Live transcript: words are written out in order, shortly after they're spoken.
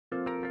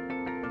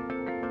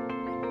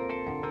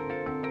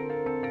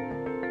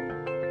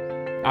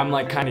I'm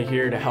like kind of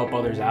here to help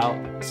others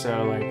out.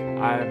 So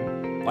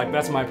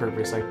that's my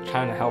purpose, like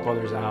trying to help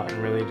others out,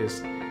 and really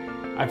just,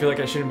 I feel like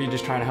I shouldn't be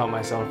just trying to help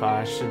myself out.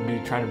 I should be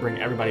trying to bring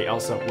everybody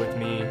else up with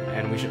me,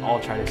 and we should all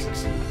try to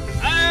succeed.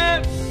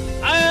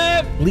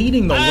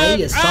 Leading the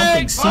way is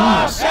something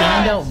Senior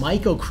Standout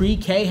Michael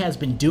Creque has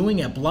been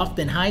doing at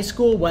Bluffton High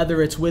School,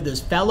 whether it's with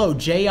his fellow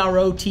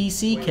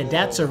JROTC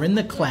cadets or in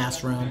the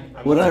classroom.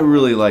 What I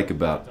really like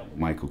about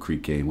Michael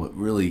Creque, and what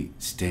really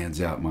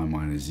stands out in my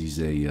mind, is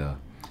he's a,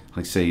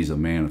 like say, he's a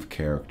man of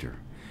character.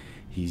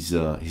 He's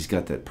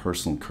got that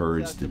personal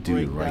courage to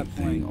do the right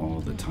thing all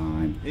the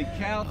time.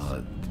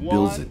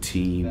 Builds a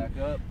team,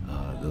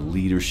 the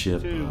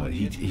leadership.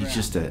 He's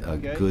just a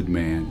good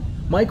man.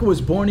 Michael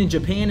was born in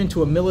Japan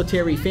into a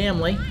military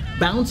family,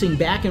 bouncing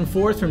back and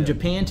forth from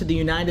Japan to the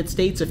United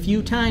States a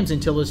few times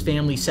until his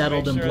family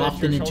settled in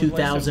Bluffton in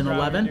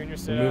 2011.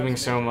 Moving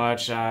so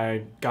much,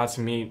 I got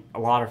to meet a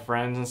lot of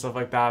friends and stuff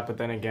like that, but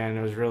then again,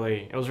 it was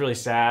really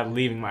sad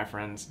leaving my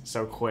friends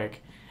so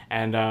quick.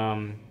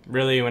 And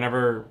really,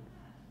 whenever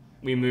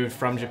we moved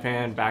from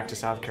Japan back to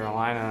South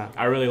Carolina,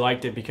 I really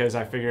liked it because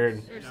I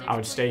figured I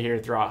would stay here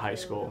throughout high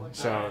school.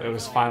 So it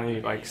was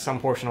finally like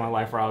some portion of my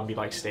life where I would be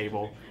like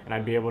stable, and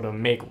I'd be able to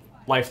make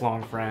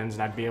lifelong friends,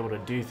 and I'd be able to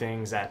do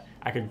things that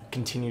I could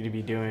continue to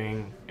be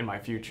doing in my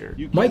future.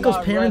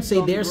 Michael's parents say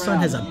their son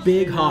has a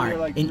big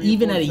heart, and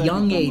even at a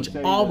young age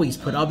always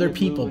put other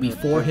people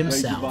before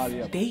himself.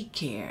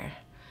 Daycare,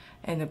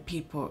 and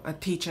a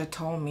teacher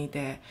told me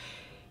that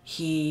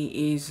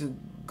he is a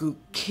good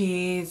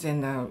kid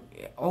and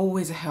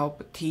always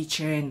help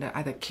teacher and the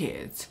other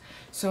kids.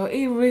 So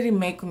it really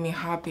makes me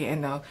happy,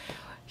 and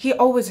he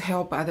always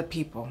help other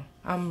people.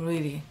 I'm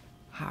really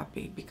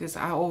happy because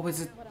I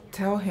always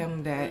tell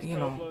him that, you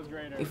know,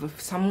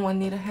 if someone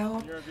need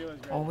help,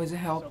 always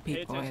help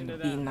people and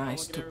be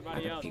nice to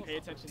other people.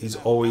 He's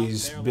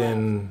always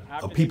been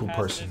a people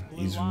person.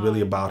 He's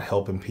really about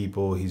helping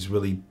people. He's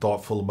really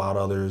thoughtful about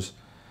others,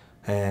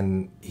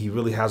 and he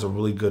really has a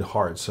really good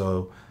heart.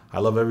 So I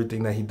love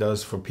everything that he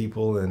does for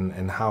people,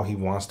 and how he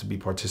wants to be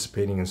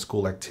participating in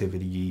school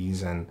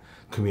activities and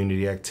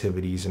community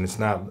activities. And it's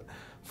not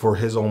for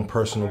his own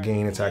personal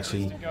gain, it's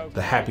actually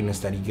the happiness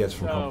that he gets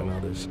from helping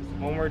others.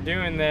 When we're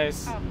doing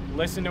this,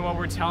 listen to what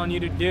we're telling you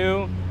to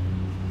do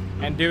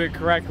and do it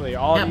correctly.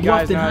 All at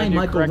Bluffton High,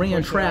 Michael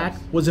ran track,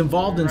 was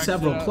involved in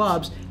several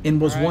clubs, and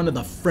was one of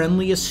the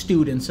friendliest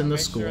students in the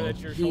school.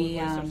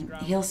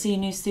 He'll see a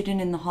new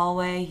student in the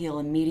hallway. He'll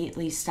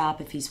immediately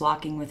stop if he's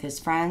walking with his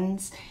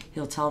friends.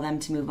 He'll tell them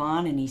to move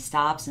on, and he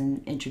stops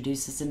and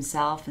introduces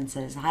himself and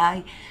says,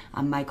 "Hi,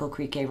 I'm Michael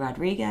Creque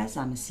Rodriguez.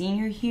 I'm a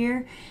senior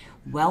here.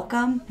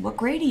 Welcome. What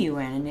grade are you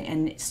in?"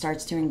 And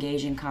starts to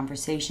engage in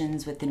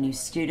conversations with the new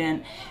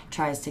student,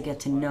 tries to get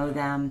to know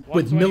them.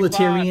 With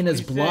military in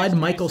his blood,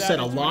 Michael set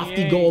a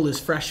lofty goal his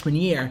freshman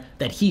year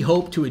that he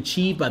hoped to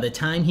achieve by the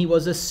time he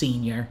was a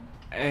senior.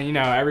 And you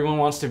know, everyone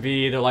wants to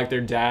be either like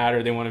their dad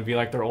or they want to be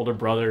like their older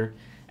brother.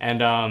 And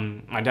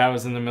my dad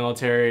was in the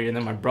military, and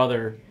then my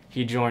brother,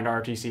 he joined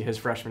ROTC his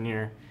freshman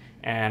year.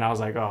 And I was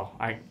like, oh,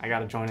 I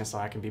gotta join it so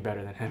I can be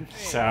better than him.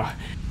 So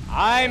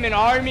I'm an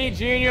Army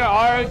Junior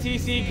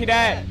ROTC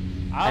cadet.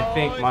 I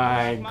think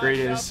my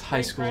greatest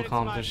high school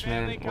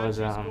accomplishment was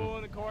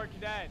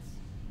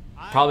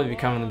probably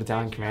becoming the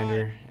battalion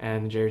commander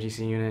and the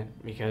JROTC unit,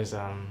 because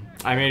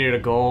I made it a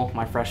goal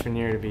my freshman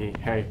year to be,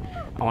 hey,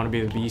 I want to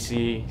be the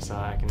BC so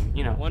I can,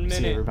 you know,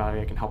 see everybody,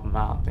 I can help them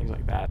out, things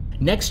like that.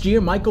 Next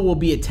year, Michael will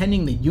be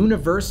attending the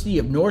University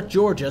of North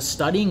Georgia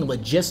studying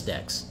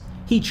logistics.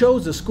 He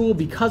chose the school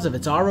because of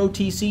its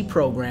ROTC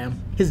program.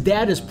 His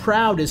dad is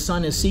proud his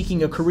son is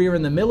seeking a career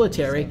in the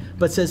military,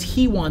 but says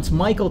he wants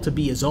Michael to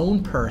be his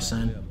own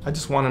person. I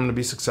just want him to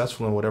be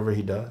successful in whatever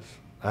he does.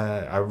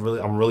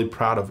 I'm really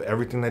proud of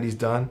everything that he's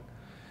done,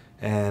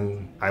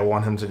 and I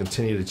want him to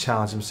continue to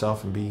challenge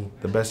himself and be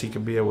the best he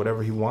can be at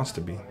whatever he wants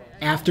to be.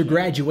 After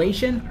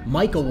graduation,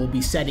 Michael will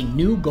be setting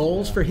new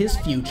goals for his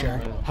future.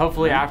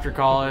 Hopefully after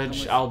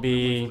college, I'll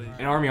be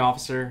an Army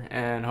officer,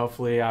 and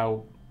hopefully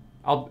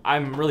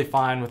I'm really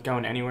fine with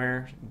going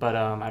anywhere, but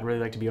I'd really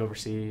like to be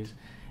overseas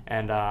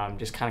and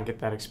just kind of get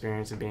that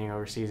experience of being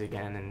overseas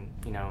again, and,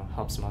 you know,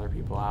 help some other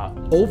people out.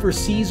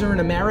 Overseas or in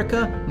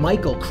America,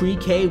 Michael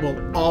Creque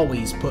will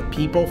always put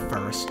people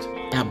first.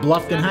 At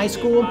Bluffton High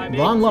School,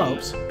 Ron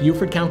Lopes,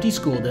 Beaufort County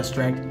School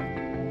District.